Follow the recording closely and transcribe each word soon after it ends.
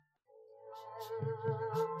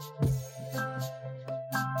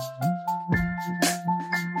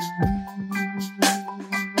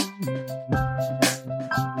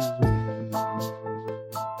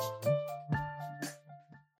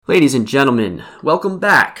Ladies and gentlemen, welcome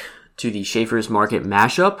back to the Schaefer's Market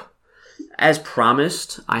Mashup. As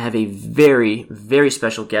promised, I have a very, very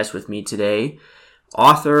special guest with me today.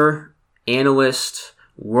 Author, analyst,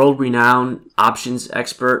 world-renowned options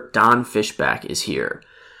expert Don Fischbach is here.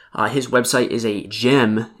 His website is a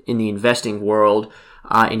gem in the investing world,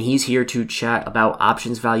 and he's here to chat about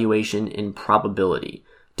options valuation and probability.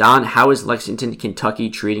 Don, how is Lexington, Kentucky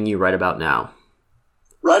treating you right about now?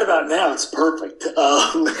 Right about now, it's perfect.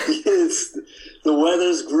 The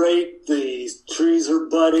weather's great. The trees are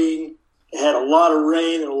budding. Had a lot of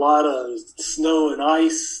rain and a lot of snow and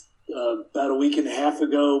ice about a week and a half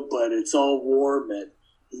ago, but it's all warm. And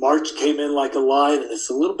March came in like a lion, and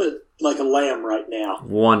it's a little bit like a lamb right now.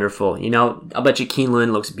 Wonderful. You know, I'll bet you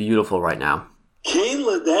Keeneland looks beautiful right now.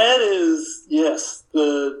 Keeneland, that is, yes.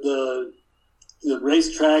 The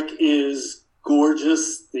racetrack is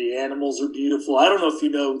gorgeous. The animals are beautiful. I don't know if you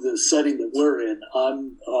know the setting that we're in.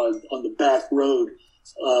 I'm on the back road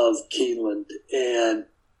of Keeneland, and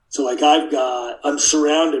so I'm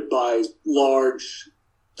surrounded by large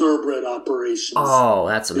thoroughbred operations. Oh,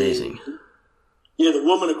 that's amazing. The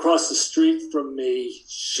woman across the street from me,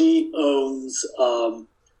 she owns.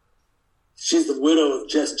 She's the widow of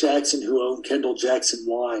Jess Jackson, who owned Kendall Jackson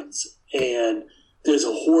Wines, and there's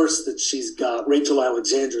a horse that she's got. Rachel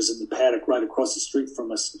Alexandra's in the paddock right across the street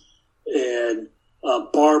from us. And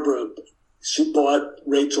Barbara, she bought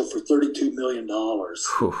Rachel for $32 million.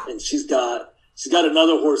 Whew. And she's got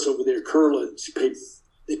another horse over there, Curlin.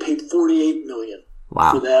 They paid $48 million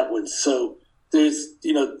for that one. So there's,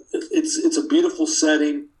 it's a beautiful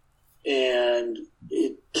setting, and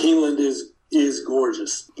Keeneland is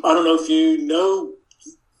gorgeous. I don't know if you know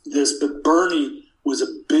this, but Bernie was a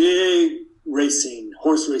big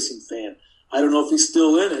horse racing fan. I don't know if he's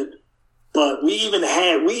still in it, but we even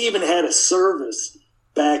had a service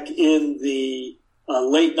back in the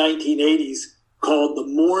late 1980s called the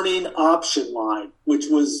Morning Option Line, which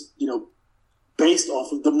was based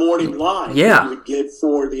off of the morning line that you would get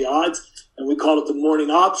for the odds, and we called it the Morning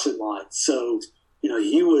Option Line. So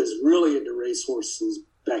he was really into racehorses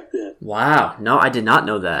back then. Wow, no, I did not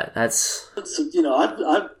know that.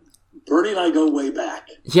 Bernie and I go way back.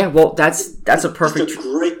 Yeah, well, that's a perfect. Just a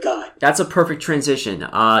great guy. That's a perfect transition.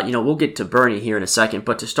 We'll get to Bernie here in a second,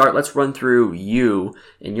 but to start, let's run through you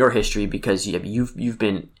and your history, because you've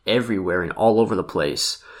been everywhere and all over the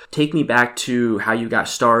place. Take me back to how you got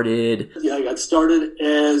started. Yeah, I got started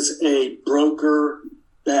as a broker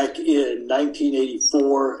back in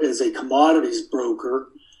 1984 as a commodities broker,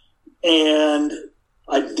 and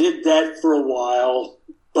I did that for a while,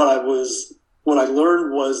 but what I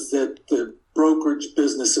learned was that the brokerage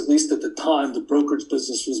business, at least at the time, the brokerage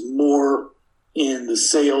business was more in the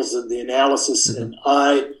sales and the analysis. Mm-hmm. And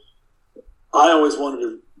I always wanted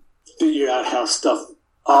to figure out how stuff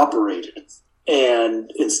operated.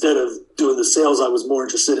 And instead of doing the sales, I was more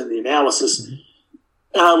interested in the analysis. Mm-hmm.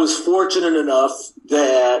 And I was fortunate enough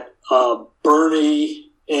that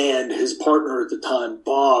Bernie and his partner at the time,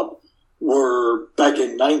 Bob, were back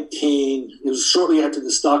in it was shortly after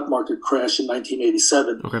the stock market crash in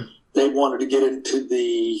 1987. Okay. They wanted to get into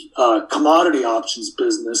the commodity options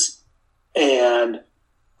business, and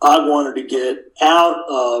I wanted to get out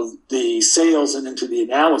of the sales and into the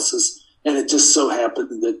analysis. And it just so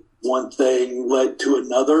happened that one thing led to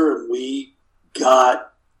another, and we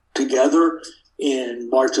got together in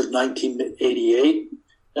March of 1988.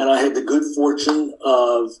 And I had the good fortune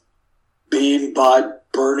of being by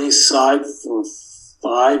Bernie's side for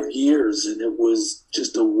 5 years, and it was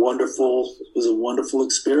just a wonderful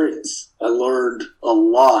experience. I learned a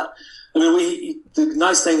lot. I mean, the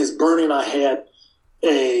nice thing is Bernie and I had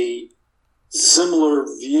a similar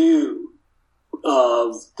view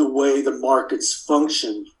of the way the markets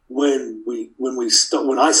functioned when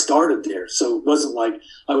I started there. So it wasn't like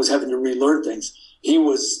I was having to relearn things. He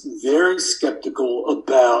was very skeptical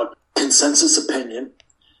about consensus opinion,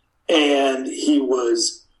 and he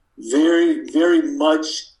was very, very much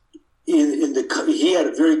he had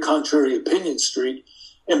a very contrary opinion streak.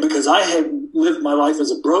 And because I had lived my life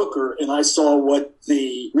as a broker and I saw what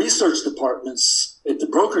the research departments at the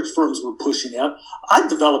brokerage firms were pushing out, I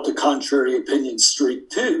developed a contrary opinion streak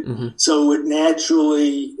too. Mm-hmm. So it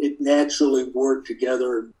naturally worked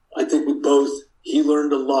together. I think he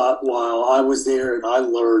learned a lot while I was there, and I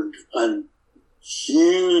learned a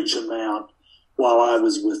huge amount while I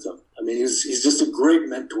was with him. I mean, he's just a great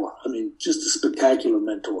mentor. I mean, just a spectacular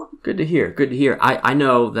mentor. Good to hear. I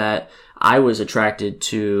know that I was attracted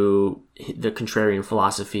to the contrarian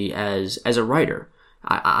philosophy as a writer.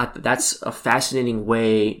 That's a fascinating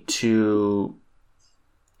way to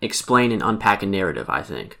explain and unpack a narrative, I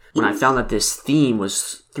think. When I found that this theme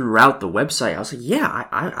was throughout the website, I was like, yeah,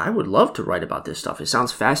 I would love to write about this stuff. It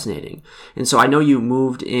sounds fascinating. And so I know you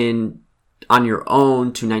moved in on your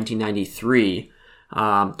own to 1993.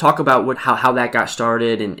 Talk about how that got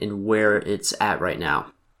started and where it's at right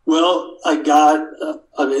now. Well, I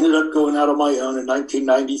ended up going out on my own in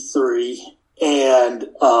 1993. And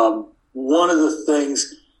one of the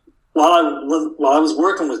things, while I was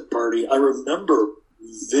working with Bertie, I remember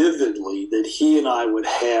vividly that he and I would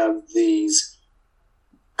have these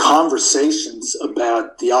conversations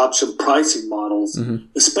about the option pricing models,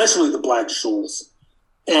 especially the Black-Scholes.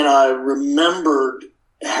 And I remembered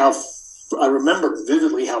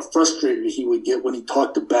vividly how frustrated he would get when he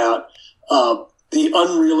talked about the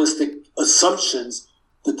unrealistic assumptions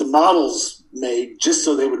that the models made just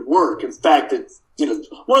so they would work. In fact,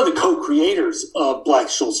 one of the co-creators of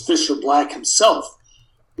Black-Scholes, Fisher Black himself,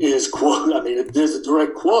 is there's a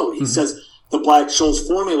direct quote. He says, the Black-Scholes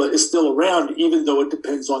formula is still around, even though it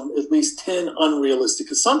depends on at least 10 unrealistic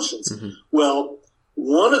assumptions. Well,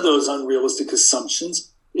 one of those unrealistic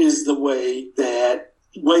assumptions is the way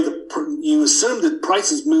you assume that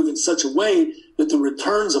prices move in such a way that the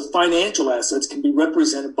returns of financial assets can be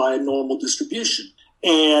represented by a normal distribution.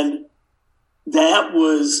 And that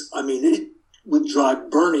was, it would drive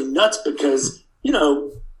Bernie nuts because,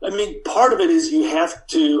 part of it is you have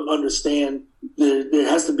to understand there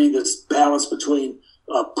has to be this balance between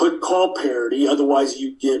put-call parity, otherwise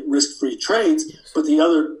you get risk-free trades. Yes. But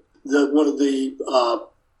one of the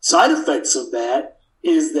side effects of that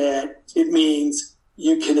is that it means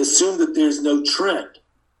you can assume that there's no trend.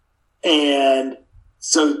 And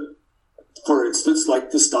so, for instance, like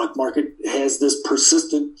the stock market has this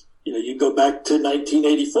persistent, you go back to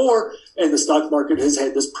 1984 and the stock market has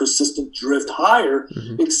had this persistent drift higher,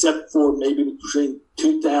 except for maybe between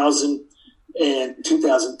 2000 and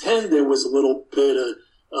 2010, there was a little bit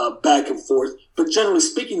of back and forth. But generally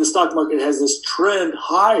speaking, the stock market has this trend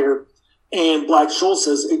higher, and Black-Scholes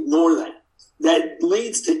says, ignore that. That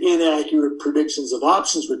leads to inaccurate predictions of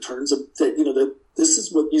options returns that this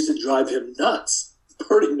is what used to drive him nuts,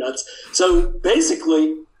 pretty nuts. So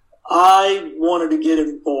basically, I wanted to get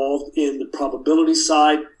involved in the probability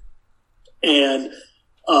side. And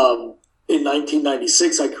in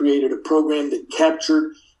 1996, I created a program that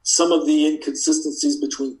captured some of the inconsistencies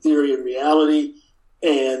between theory and reality.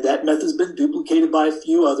 And that method's been duplicated by a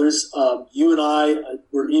few others. You and I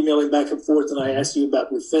were emailing back and forth, and I asked you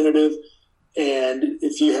about Refinitiv. And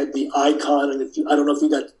if you had the icon, and I don't know if you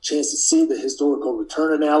got the chance to see the historical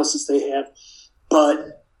return analysis they have,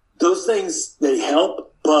 but those things, they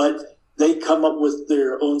help, but they come up with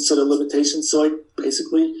their own set of limitations. So I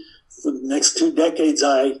basically, for the next 2 decades,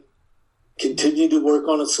 I continued to work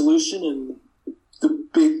on a solution. And the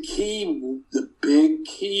big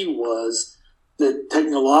key was that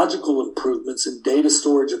technological improvements in data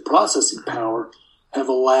storage and processing power have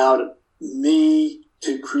allowed me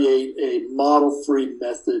to create a model-free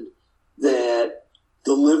method that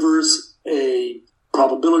delivers a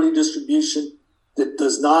probability distribution that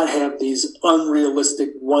does not have these unrealistic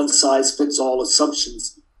one-size-fits-all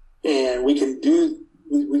assumptions. And we can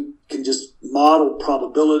just model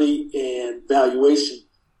probability and valuation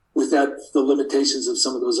without the limitations of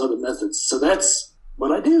some of those other methods. So that's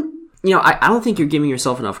what I do. I don't think you're giving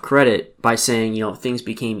yourself enough credit by saying, things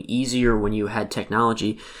became easier when you had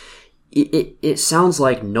technology. It sounds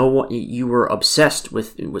like you were obsessed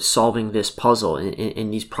with solving this puzzle,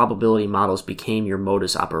 and these probability models became your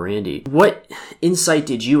modus operandi. What insight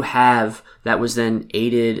did you have that was then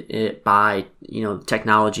aided by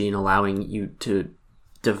technology and allowing you to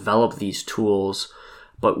develop these tools?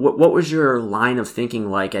 But what was your line of thinking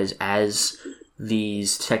like as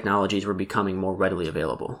these technologies were becoming more readily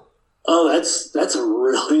available? Oh, that's a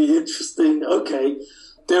really interesting. Okay,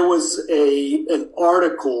 there was an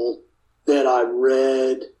article that I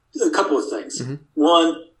read, a couple of things.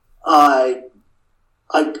 One, I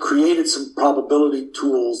created some probability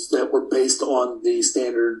tools that were based on the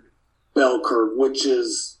standard bell curve, which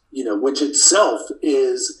itself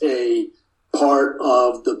is a part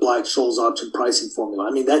of the Black-Scholes option pricing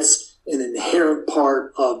formula. That's an inherent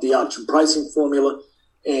part of the option pricing formula.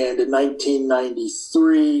 And in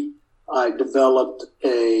 1993, I developed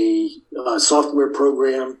a software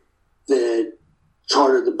program that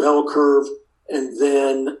charted the bell curve. And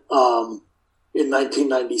then in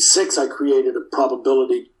 1996, I created a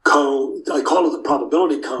probability cone. I call it the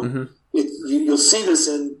probability cone you'll see this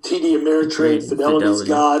in TD Ameritrade, Fidelity's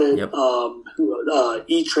got it, yep.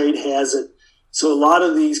 E-Trade has it. So a lot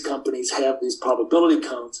of these companies have these probability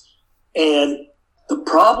cones. And the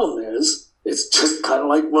problem is, it's just kind of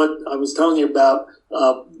like what I was telling you about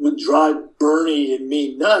would drive Bernie and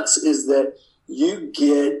me nuts, is that you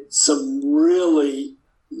get some really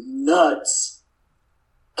nuts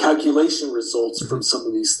calculation results from some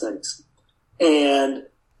of these things. And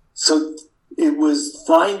so it was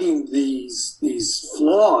finding these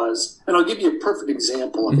flaws, and I'll give you a perfect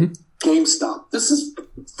example of it. GameStop. This is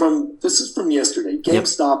from yesterday.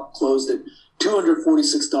 GameStop closed at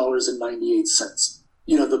 $246.98.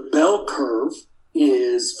 You know, the bell curve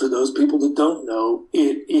is, for those people that don't know,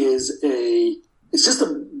 it's just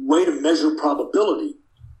a way to measure probability.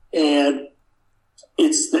 And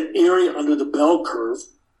it's the area under the bell curve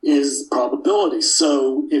is probability.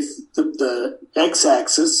 So if the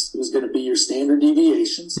x-axis is going to be your standard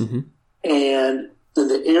deviations, and then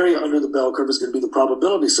the area under the bell curve is going to be the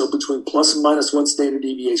probability. So between plus and minus one standard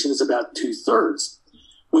deviation is about 2/3.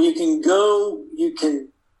 Well, you can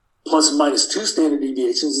plus and minus two standard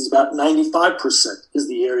deviations is about 95% is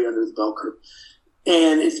the area under the bell curve.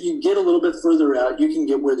 And if you get a little bit further out, you can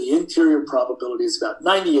get where the interior probability is about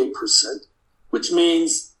 98%, which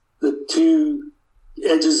means the two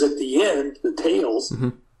edges at the end, the tails,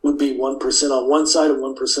 would be 1% on one side and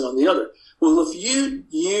 1% on the other. Well, if you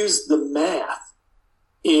use the math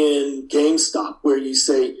in GameStop where you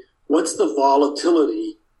say, what's the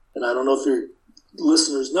volatility? And I don't know if your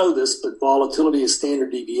listeners know this, but volatility is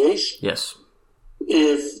standard deviation. Yes.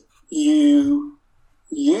 If you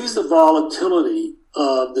use the volatility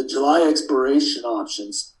of the July expiration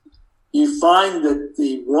options, you find that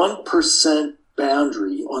the 1%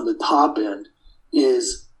 boundary on the top end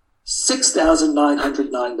is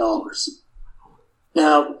 $6,909.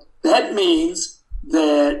 Now, that means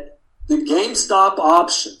that the GameStop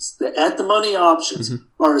options, the at-the-money options,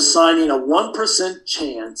 are assigning a 1%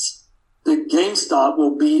 chance that GameStop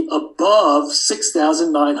will be above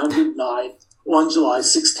 6,909 on July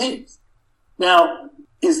 16th. Now,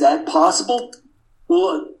 is that possible?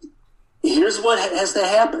 Well, here's what has to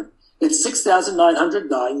happen. At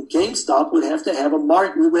 6,909, GameStop would have to have a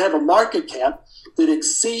market cap that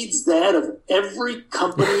exceeds that of every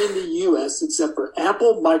company in the U.S. except for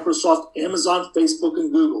Apple, Microsoft, Amazon, Facebook,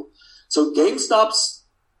 and Google. So GameStop's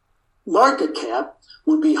market cap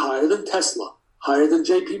would be higher than Tesla, higher than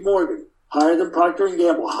J.P. Morgan, higher than Procter &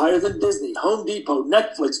 Gamble, higher than Disney, Home Depot,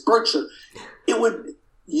 Netflix, Berkshire.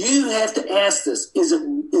 You have to ask this, is it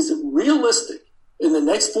realistic in the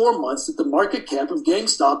next 4 months that the market cap of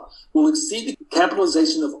GameStop will exceed the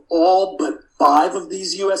capitalization of all but 5 of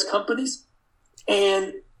these U.S. companies?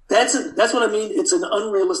 And that's what I mean. It's an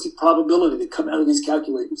unrealistic probability that come out of these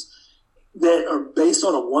calculators that are based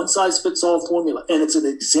on a one-size-fits-all formula. And it's an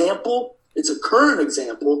example, it's a current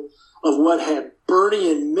example of what had Bernie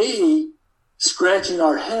and me scratching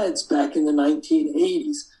our heads back in the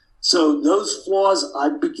 1980s. So those flaws, I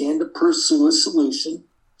began to pursue a solution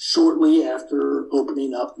shortly after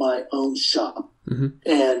opening up my own shop.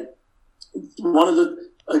 And one of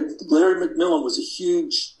Larry McMillan was a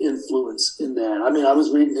huge influence in that. I mean, I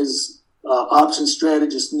was reading his Option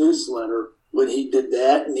Strategist newsletter when he did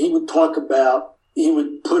that, and he would talk about, he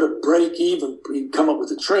would put a break even, he'd come up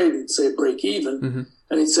with a trade and say break even,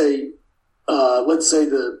 and he'd say, let's say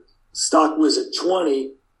the stock was at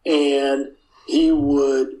 20, and he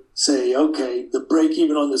would say, okay, the break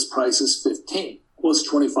even on this price is 15. Well, it's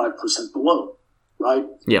 25% below, right?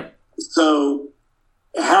 Yeah. So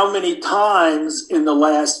how many times in the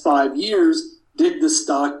last 5 years did the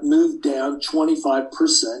stock move down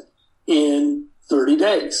 25% in 30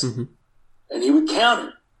 days? And he would count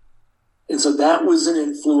it. And so that was an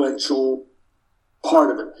influential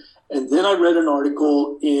part of it. And then I read an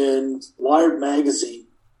article in Wired magazine,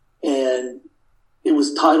 and it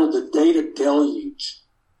was titled The Data Deluge.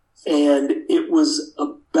 And it was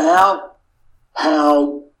about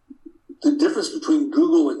how the difference between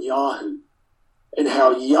Google and Yahoo, and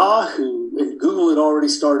how Yahoo and Google had already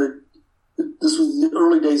started. This was the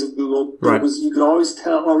early days of Google. Right. You could always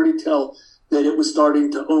already tell that it was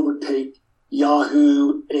starting to overtake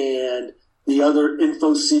Yahoo and the other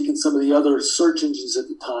InfoSeek and some of the other search engines at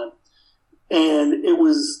the time. And it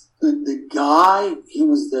was the guy, he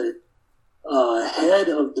was the head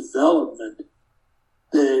of development,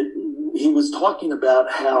 that he was talking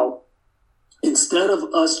about how instead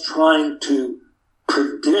of us trying to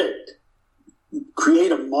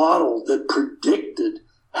create a model that predicted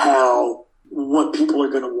what people are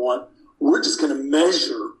going to want, we're just going to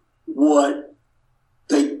measure what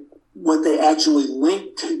they actually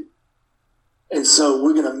link to. And so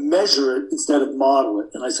we're going to measure it instead of model it.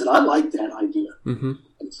 And I said, I like that idea. Mm-hmm.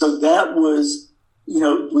 So that was,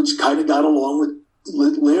 which kind of got along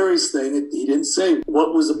with Larry's thing. He didn't say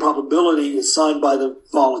what was the probability assigned by the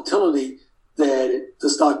volatility that the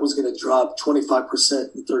stock was going to drop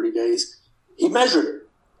 25% in 30 days. He measured it.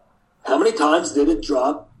 How many times did it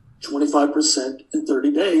drop 25% in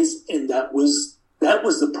 30 days? And that was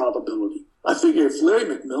the probability. I figure if Larry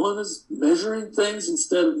McMillan is measuring things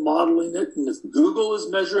instead of modeling it, and if Google is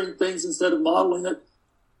measuring things instead of modeling it,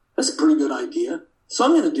 that's a pretty good idea. So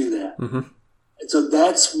I'm going to do that. Mm-hmm. And so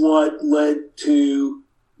that's what led to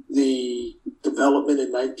the development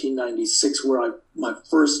in 1996, where my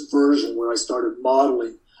first version, where I started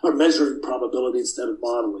modeling or measuring probability instead of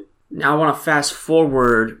modeling. Now I want to fast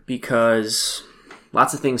forward because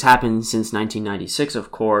lots of things happened since 1996, of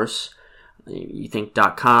course. You think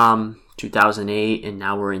 .com, 2008, and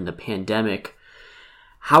now we're in the pandemic.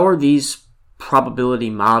 How are these probability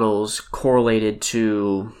models correlated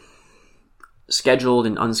to scheduled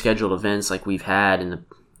and unscheduled events like we've had in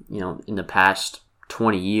the past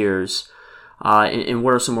 20 years? And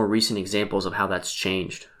what are some more recent examples of how that's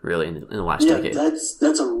changed really in the last decade?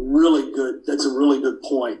 That's a really good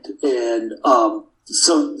point. And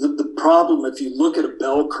so the problem, if you look at a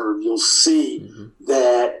bell curve, you'll see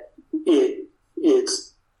that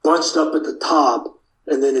it's bunched up at the top,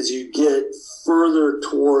 and then as you get further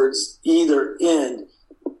towards either end,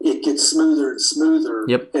 it gets smoother and smoother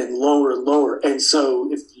and lower. And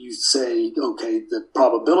so if you say, okay, the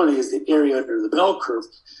probability is the area under the bell curve,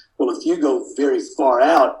 well, if you go very far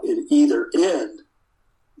out at either end,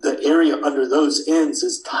 the area under those ends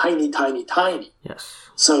is tiny, tiny, tiny. Yes.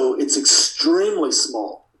 So it's extremely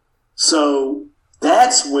small. So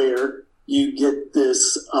that's where you get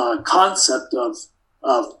this concept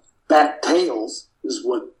of back tails, is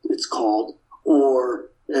what it's called, or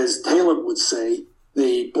as Taylor would say,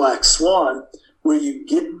 the black swan, where you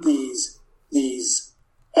get these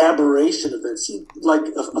aberration events. Like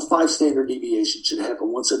a 5 standard deviation should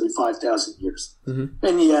happen once every 5,000 years. Mm-hmm.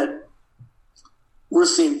 And yet we're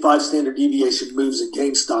seeing 5 standard deviation moves in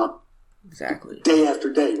GameStop exactly day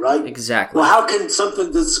after day, right? Exactly. Well, how can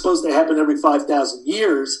something that's supposed to happen every 5,000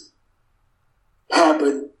 years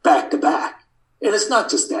happen back to back? And it's not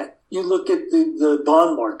just that. You look at the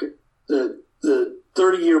bond market, the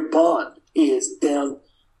 30-year bond is down,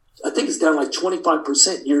 I think it's down like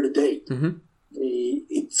 25% year to date. Mm-hmm.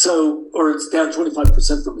 Or it's down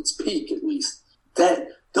 25% from its peak at least.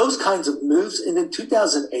 Those kinds of moves, and in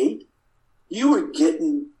 2008, you were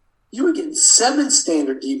getting 7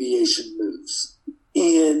 standard deviation moves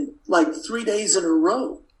in like 3 days in a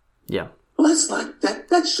row. Yeah. Well, that's like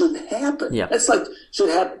that shouldn't happen. Yeah. That's like should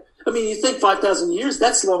happen. I mean, you think 5,000 years,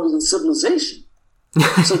 that's longer than civilization.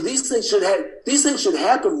 So these things should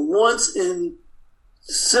happen once in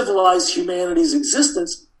civilized humanity's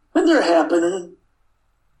existence, and they're happening.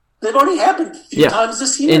 They've already happened a few times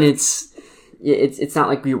this year. And it's not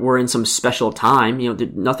like we're in some special time.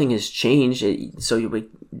 Nothing has changed. So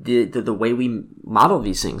the way we model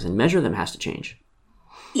these things and measure them has to change.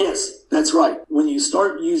 Yes, that's right. When you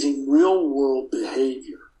start using real world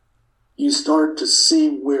behavior, you start to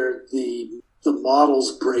see where the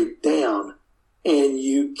models break down, and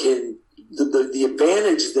you can the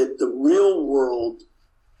advantage that the real world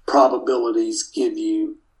probabilities give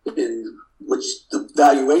you, in which the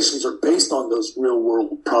valuations are based on those real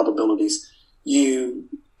world probabilities, you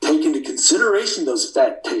take into consideration those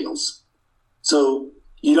fat tails. So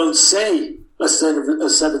you don't say a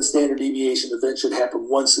 7 standard deviation event should happen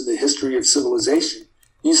once in the history of civilization.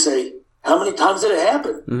 You say, how many times did it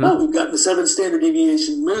happen? Mm-hmm. Oh, we've gotten a 7 standard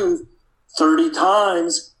deviation move 30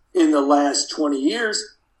 times in the last 20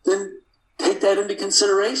 years. Then take that into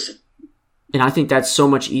consideration. And I think that's so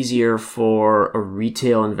much easier for a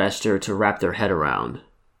retail investor to wrap their head around.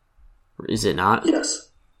 Is it not?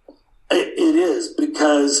 Yes, it is,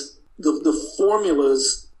 because the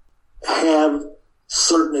formulas have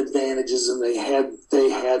certain advantages, and they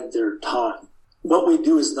had their time. What we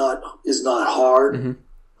do is not hard, mm-hmm.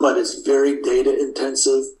 but it's very data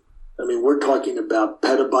intensive. I mean, we're talking about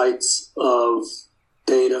petabytes of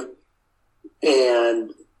data,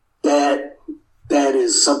 and that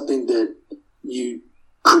is something that you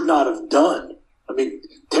could not have done. I mean,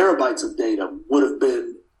 terabytes of data would have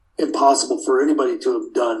been impossible for anybody to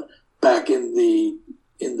have done back in the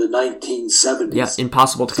 1970s. Yeah,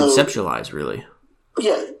 impossible to conceptualize, really.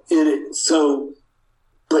 Yeah, it is. So,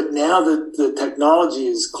 but now that the technology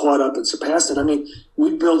is caught up and surpassed it, I mean,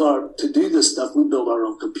 to do this stuff, we build our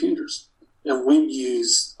own computers, and we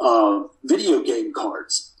use video game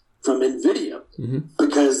cards. from NVIDIA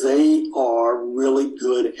because they are really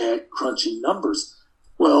good at crunching numbers.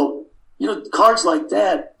 Well, cards like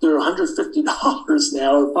that, they're $150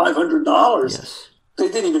 now or $500. Yes. They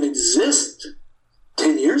didn't even exist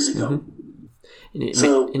 10 years ago. And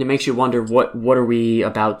it makes you wonder, what are we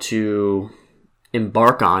about to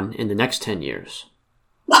embark on in the next 10 years?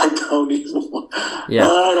 I don't even. Yeah.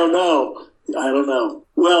 I don't know.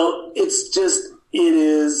 Well,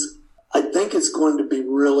 I think it's going to be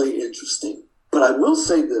really interesting. But I will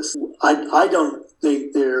say this. I don't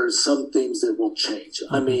think there's some things that will change.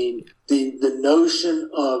 I mean, the notion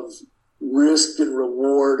of risk and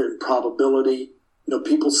reward and probability,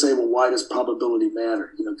 people say, well, why does probability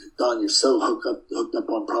matter? Don, you're so hooked up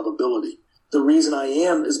on probability. The reason I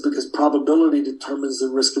am is because probability determines the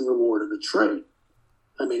risk and reward of the trade.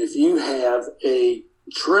 I mean, if you have a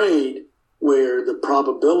trade where the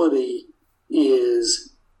probability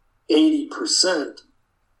is 80%,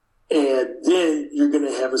 and then you're going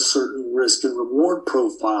to have a certain risk and reward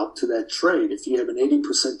profile to that trade. If you have an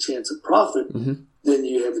 80% chance of profit, then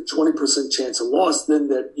you have a 20% chance of loss, then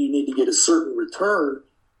that you need to get a certain return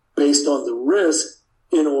based on the risk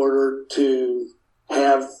in order to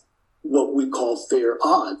have what we call fair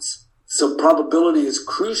odds. So probability is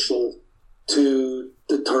crucial to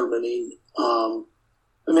determining. I'll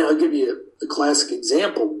give you a classic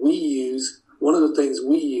example. One of the things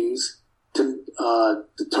we use to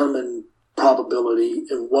determine probability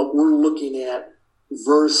and what we're looking at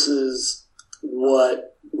versus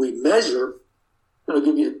what we measure. I'll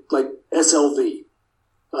give you like SLV,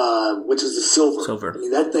 which is the silver. I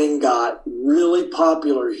mean, that thing got really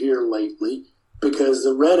popular here lately because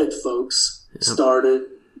the Reddit folks started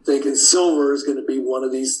thinking silver is going to be one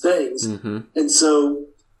of these things. And so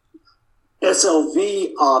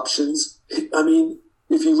SLV options, I mean,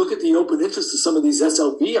 if you look at the open interest of some of these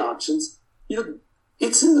SLV options,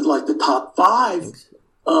 it's in like the top 5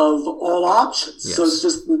 of all options. Yes. So it's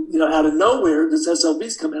just, out of nowhere, this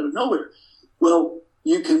SLV's come out of nowhere. Well,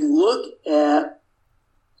 you can look at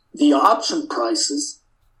the option prices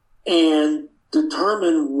and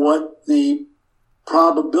determine what the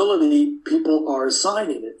probability people are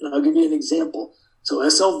assigning it. And I'll give you an example. So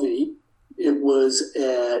SLV, it was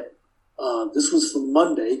at, this was for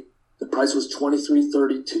Monday, the price was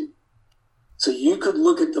 $23.32. So you could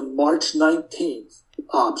look at the March 19th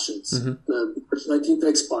options, the March 19th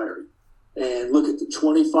expiry, and look at the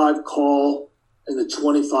 25 call and the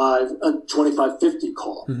 25.50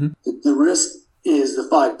 call. The risk is the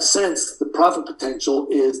 5 cents. The profit potential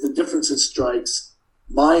is the difference in strikes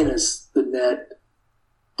minus the net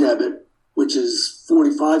debit, which is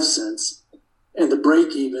 45 cents. And the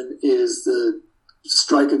break even is the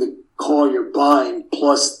strike of the call you're buying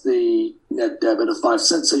plus the net debit of 5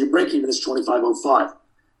 cents. So your break even is 25.05.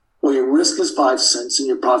 Well, your risk is 5 cents and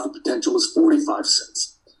your profit potential is 45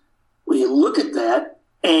 cents. When you look at that,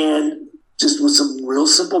 and just with some real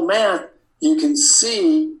simple math, you can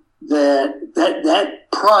see that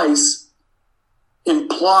price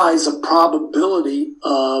implies a probability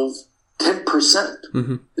of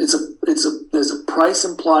 10%. There's a price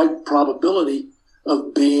implied probability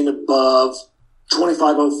of being above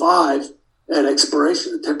 25.05 at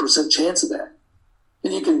expiration, a 10% chance of that.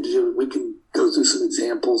 And we can go through some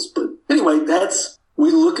examples, but anyway,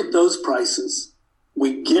 we look at those prices,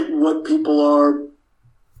 we get what people are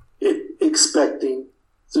expecting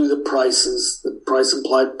through the prices, the price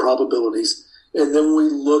implied probabilities, and then we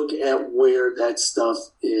look at where that stuff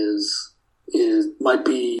might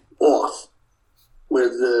be off, where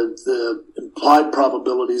the implied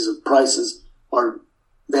probabilities of prices are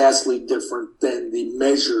vastly different than the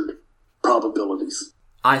measured probabilities.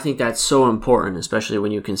 I think that's so important, especially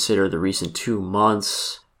when you consider the recent 2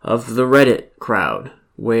 months of the Reddit crowd,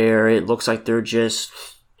 where it looks like they're just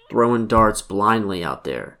throwing darts blindly out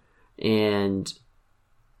there. And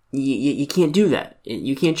you can't do that.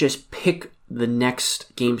 You can't just pick the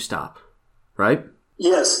next GameStop, right?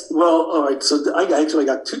 Yes. Well, all right. So I actually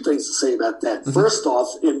got 2 things to say about that. First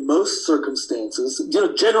off, in most circumstances,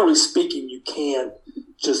 generally speaking, you can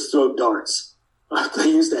just throw darts. They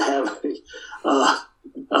used to have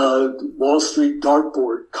a Wall Street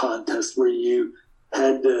dartboard contest where you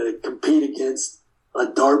had to compete against a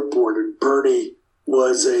dartboard, and Bernie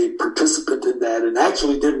was a participant in that and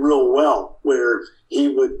actually did real well, where he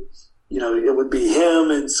would, it would be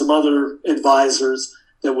him and some other advisors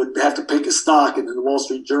that would have to pick a stock, and then the Wall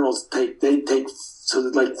Street Journals take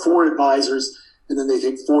 4 advisors, and then they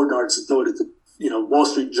take 4 darts and throw it at the, Wall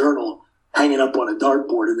Street Journal hanging up on a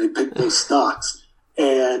dartboard, and they pick those stocks.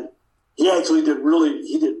 And he actually did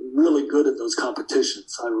really good in those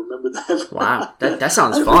competitions. I remember that. Wow, that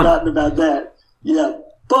sounds I've fun. forgotten about that. Yeah.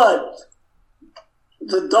 But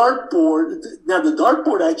the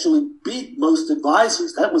dartboard actually beat most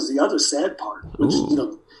advisors. That was the other sad part, which,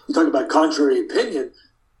 you talk about contrary opinion,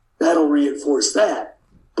 that'll reinforce that.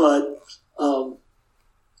 But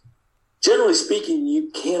generally speaking, you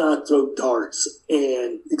cannot throw darts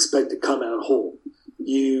and expect to come out whole.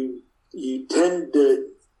 You tend to,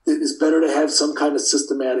 it's better to have some kind of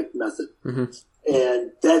systematic method. Mm-hmm.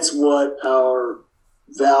 And that's what our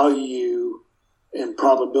value and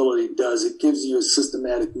probability does. It gives you a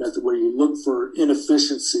systematic method where you look for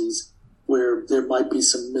inefficiencies where there might be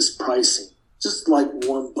some mispricing. Just like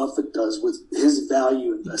Warren Buffett does with his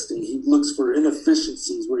value investing. He looks for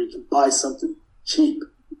inefficiencies where he can buy something cheap.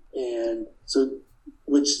 And so,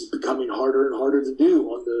 which is becoming harder and harder to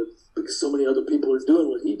do because so many other people are doing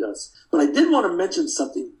what he does. But I did want to mention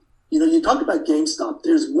something. You talk about GameStop.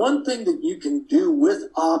 There's one thing that you can do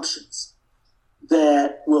with options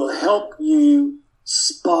that will help you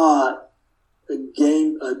spot a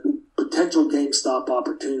potential GameStop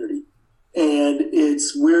opportunity. And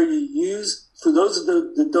it's where you use, for those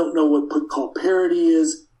that don't know what put call parity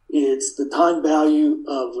is, it's the time value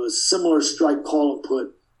of a similar strike call and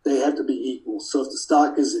put. They have to be equal. So if the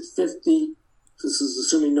stock is at 50, this is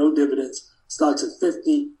assuming no dividends, stock's at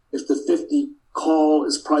 50. If the 50 call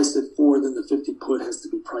is priced at 4, then the 50 put has to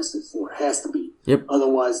be priced at 4. It has to be. Yep.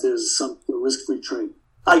 Otherwise, there's some risk-free trade.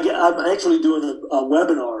 I'm actually doing a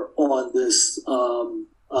webinar on this.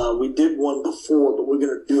 We did one before, but we're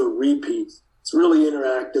going to do a repeat. It's really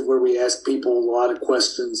interactive where we ask people a lot of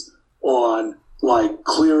questions on like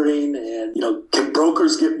clearing and, can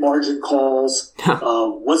brokers get margin calls?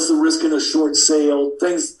 What's the risk in a short sale?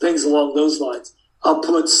 Things along those lines. I'll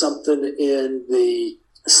put something in the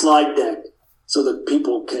slide deck so that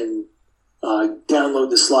people can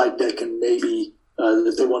download the slide deck and maybe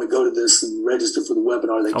if they want to go to this and register for the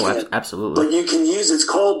webinar, they can. Absolutely. But you can use it's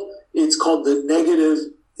called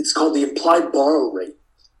the implied borrow rate,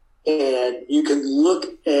 and you can look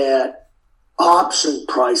at option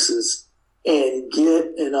prices and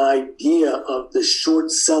get an idea of the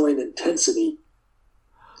short selling intensity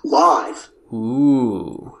live.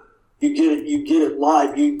 Ooh. You get it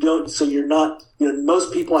live. You don't, so you're not,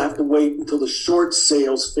 most people have to wait until the short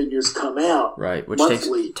sales figures come out. Right, which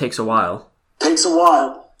monthly. takes a while. Takes a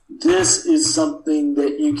while. This is something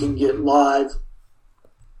that you can get live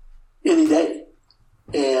any day.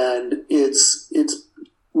 And it's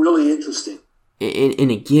really interesting.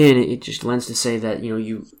 And again, it just lends to say that,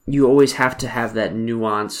 you always have to have that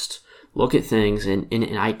nuanced look at things, and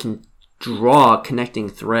I can draw a connecting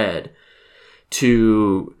thread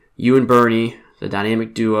to you and Bernie, the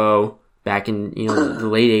dynamic duo back in, the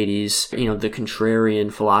late 80s, the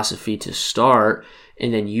contrarian philosophy to start,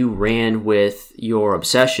 and then you ran with your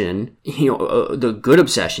obsession, the good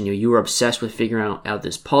obsession, you were obsessed with figuring out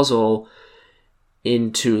this puzzle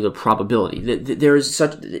into the probability. There is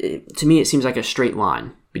to me, it seems like a straight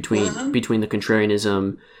line between the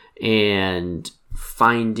contrarianism and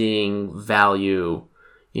finding value,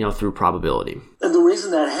 through probability. And the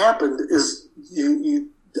reason that happened is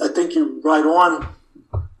I think you're right on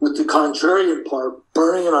with the contrarian part.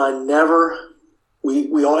 Bernie and I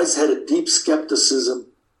we always had a deep skepticism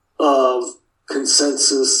of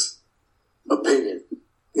consensus opinion.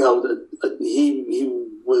 He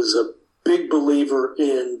was a big believer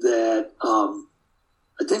in that. I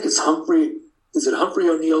think it's Humphrey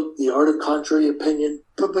O'Neill, The Art of Contrary Opinion.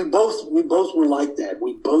 But we both were like that.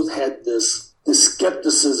 We both had this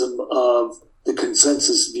skepticism of the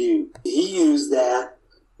consensus view. He used that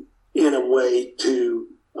in a way to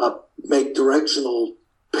make directional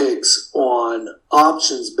picks on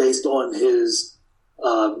options based on his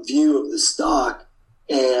view of the stock,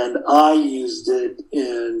 and I used it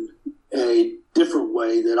in a different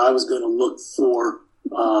way that I was going to look for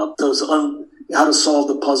how to solve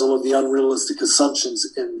the puzzle of the unrealistic assumptions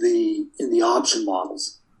in the option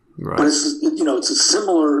models. Right. But it's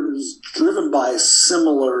driven by a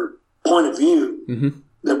similar point of view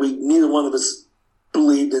that neither one of us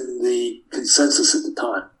believed in the consensus at the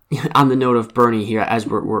time. On the note of Bernie here, as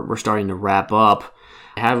we're starting to wrap up,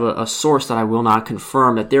 I have a source that I will not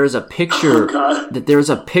confirm that there is a picture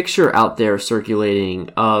out there circulating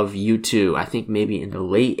of you two. I think maybe in the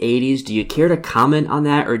late 80s. Do you care to comment on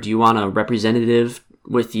that, or do you want a representative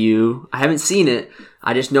with you? I haven't seen it.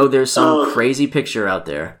 I just know there's some crazy picture out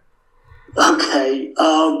there. Okay.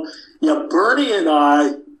 Bernie and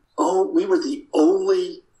I, we were the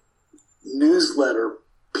only newsletter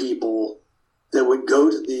people that would go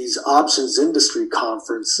to these options industry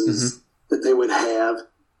conferences that they would have.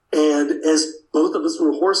 And as both of us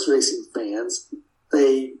were horse racing fans,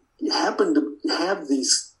 they happened to have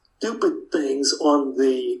these stupid things on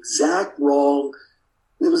the exact wrong.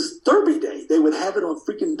 It was Derby Day. They would have it on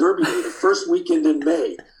freaking Derby Day, the first weekend in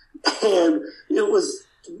May, and it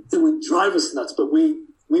would drive us nuts. But we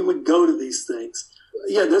would go to these things.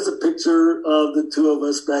 Yeah, there's a picture of the two of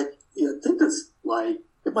us back. I think that's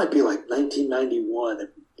it might be like 1991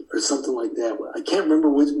 or something like that. I can't remember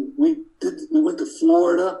which we went to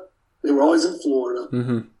Florida. They were always in Florida.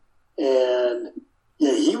 Mm-hmm. And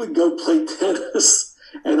yeah, he would go play tennis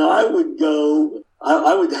and I would go,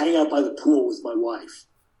 I would hang out by the pool with my wife.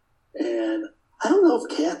 And I don't know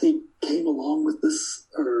if Kathy came along with this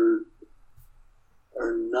or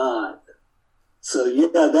not. So yeah,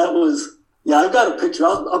 I've got a picture.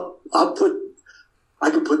 I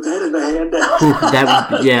could put that in the handout.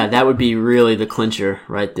 That would be really the clincher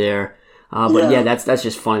right there. But that's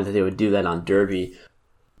just funny that they would do that on Derby.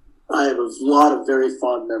 I have a lot of very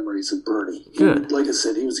fond memories of Bernie. Good. Like I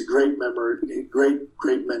said, he was a great memory,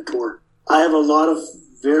 great mentor. I have a lot of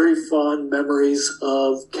very fond memories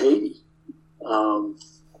of Katie.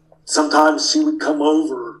 Sometimes she would come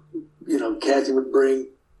over. Kathy would bring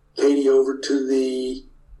Katie over to the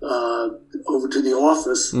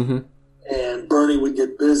office, mm-hmm. and Bernie would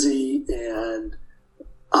get busy, and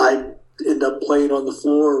I'd end up playing on the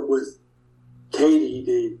floor with Katie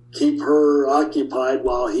to keep her occupied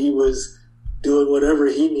while he was doing whatever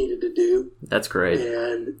he needed to do. That's great.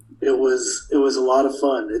 And it was a lot of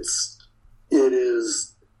fun. It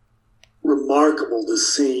is remarkable to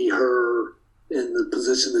see her in the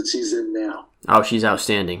position that she's in now. Oh, she's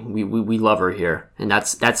outstanding. We love her here. And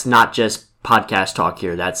that's not just podcast talk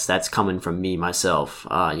here. That's coming from me myself.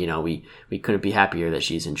 We couldn't be happier that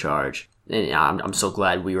she's in charge. And I'm so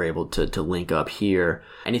glad we were able to link up here.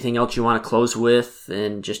 Anything else you want to close with?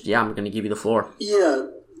 And I'm going to give you the floor. Yeah.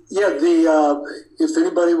 If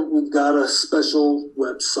anybody, we've got a special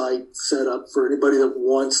website set up for anybody that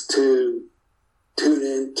wants to tune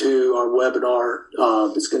into our webinar.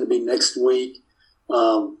 It's going to be next week.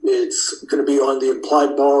 It's going to be on the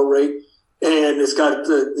implied borrow rate, and it's got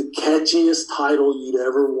the catchiest title you'd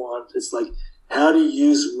ever want. It's like, how to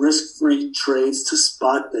use risk-free trades to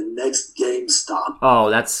spot the next GameStop. Oh,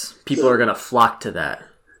 people are going to flock to that.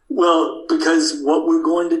 Well, because what we're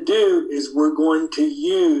going to do is we're going to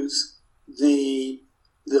use the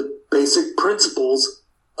basic principles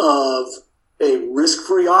of a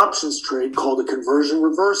risk-free options trade called a conversion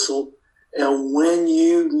reversal. And when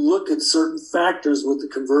you look at certain factors with the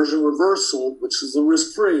conversion reversal, which is the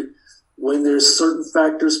risk-free, when there's certain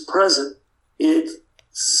factors present, it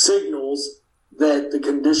signals that the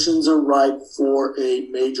conditions are ripe for a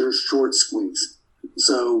major short squeeze.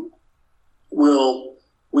 So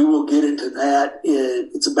we will get into that.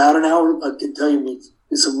 It's about an hour. I can tell you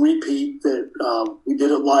it's a repeat that we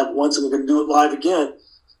did it live once, and we're going to do it live again.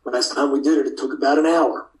 Last time we did it took about an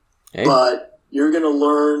hour. Hey. But you're going to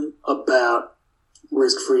learn about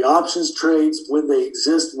risk-free options trades, when they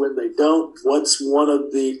exist, when they don't, what's one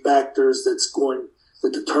of the factors that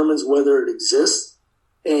determines whether it exists,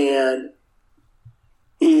 and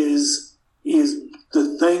is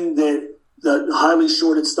the thing that the highly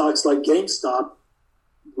shorted stocks like GameStop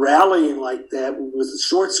rallying like that with a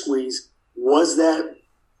short squeeze, is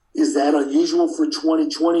that unusual for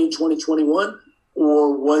 2020 and 2021,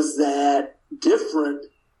 or was that different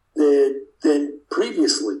than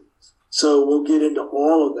previously? So we'll get into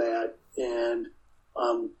all of that, and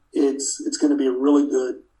it's going to be a really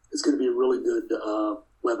good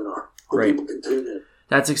webinar. Great. People can tune in.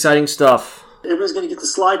 That's exciting stuff. Everybody's going to get the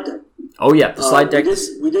slide deck. Oh yeah, the slide deck.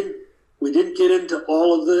 We didn't get into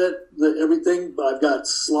all of everything, but I've got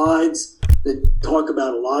slides that talk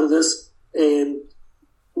about a lot of this. And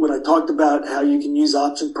when I talked about how you can use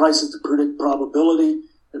option prices to predict probability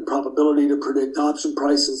and probability to predict option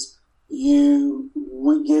prices,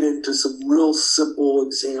 we get into some real simple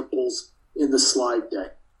examples in the slide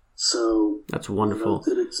deck. So that's wonderful.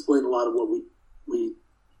 That explain a lot of what we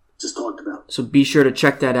just talked about. So be sure to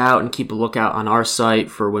check that out and keep a lookout on our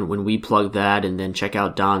site for when we plug that, and then check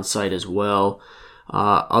out Don's site as well.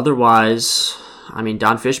 Otherwise,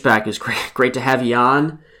 Don Fishback, is great to have you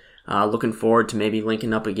on. Looking forward to maybe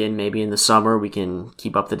linking up again, maybe in the summer. We can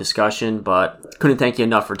keep up the discussion, but couldn't thank you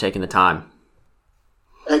enough for taking the time.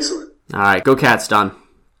 Excellent. All right, go Cats, Don.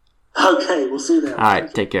 Okay, we'll see you then. All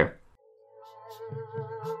right, take care.